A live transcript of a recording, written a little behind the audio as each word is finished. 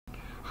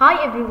Hi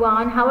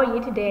everyone, how are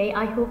you today?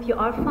 I hope you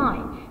are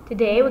fine.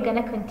 Today we're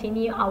gonna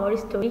continue our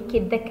story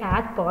Kit the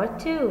Cat Part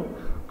 2.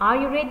 Are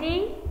you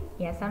ready?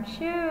 Yes, I'm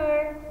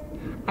sure.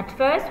 At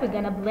first we're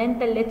gonna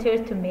blend the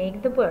letters to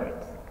make the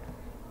words.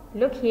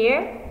 Look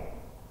here.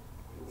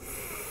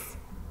 S,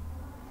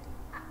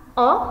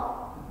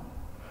 O,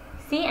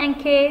 C and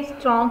K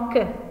strong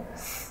K.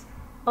 S,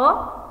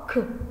 O,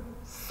 K.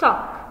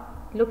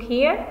 Sock. Look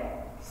here.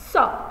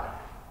 Sock.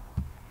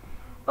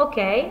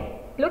 Okay,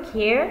 look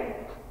here.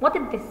 What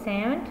is this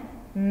sound?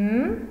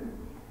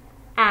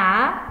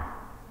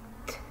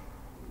 T,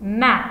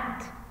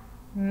 mat,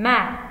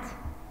 mat.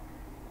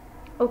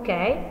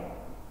 Okay.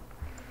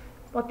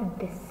 What is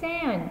this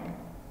sound?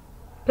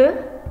 P,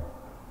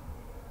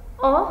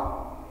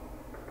 O,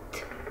 T,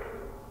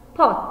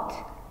 pot,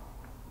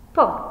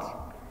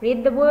 pot.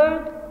 Read the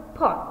word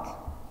pot.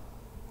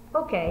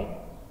 Okay.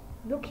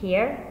 Look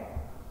here.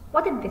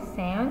 What is this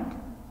sound?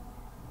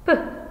 P,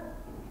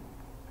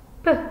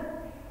 P.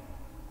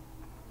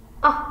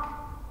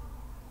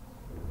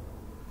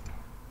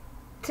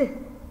 T.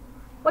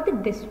 What is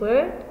this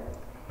word?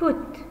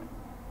 Put.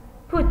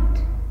 Put.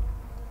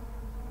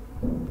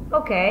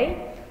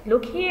 Okay.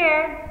 Look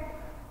here.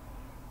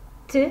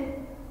 T.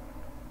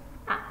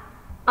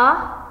 A.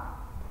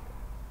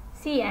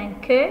 C and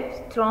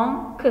K.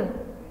 Strong K.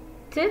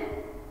 T.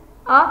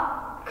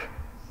 A. K.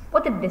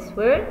 What is this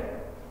word?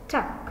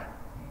 Tuck.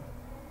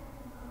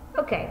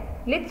 Okay.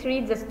 Let's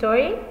read the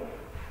story.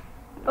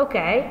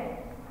 Okay.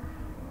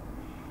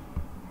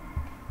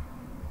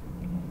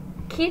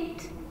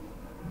 Kit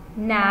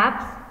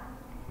naps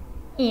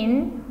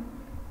in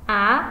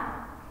a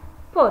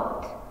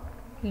pot.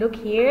 Look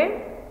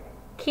here.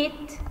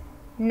 Kit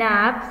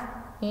naps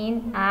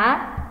in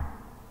a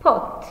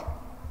pot.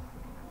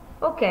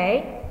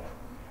 Okay.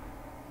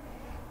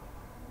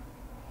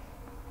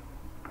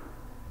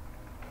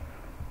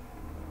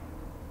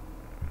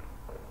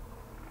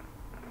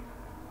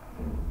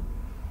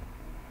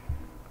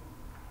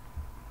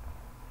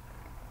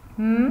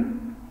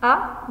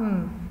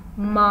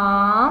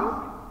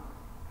 Mom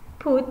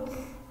puts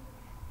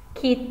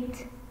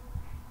Kit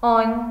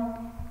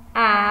on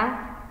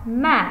a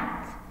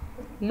mat.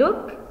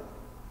 Look,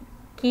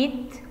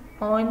 Kit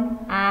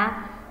on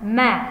a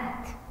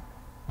mat.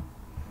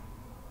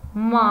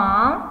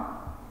 Mom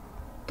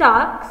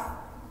tucks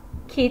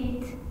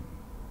Kit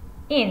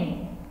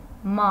in.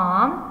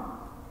 Mom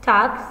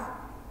tucks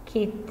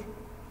Kit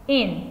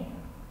in.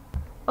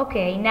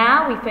 Okay,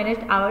 now we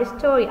finished our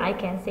story. I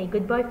can say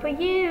goodbye for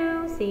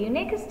you. See you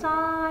next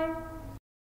time.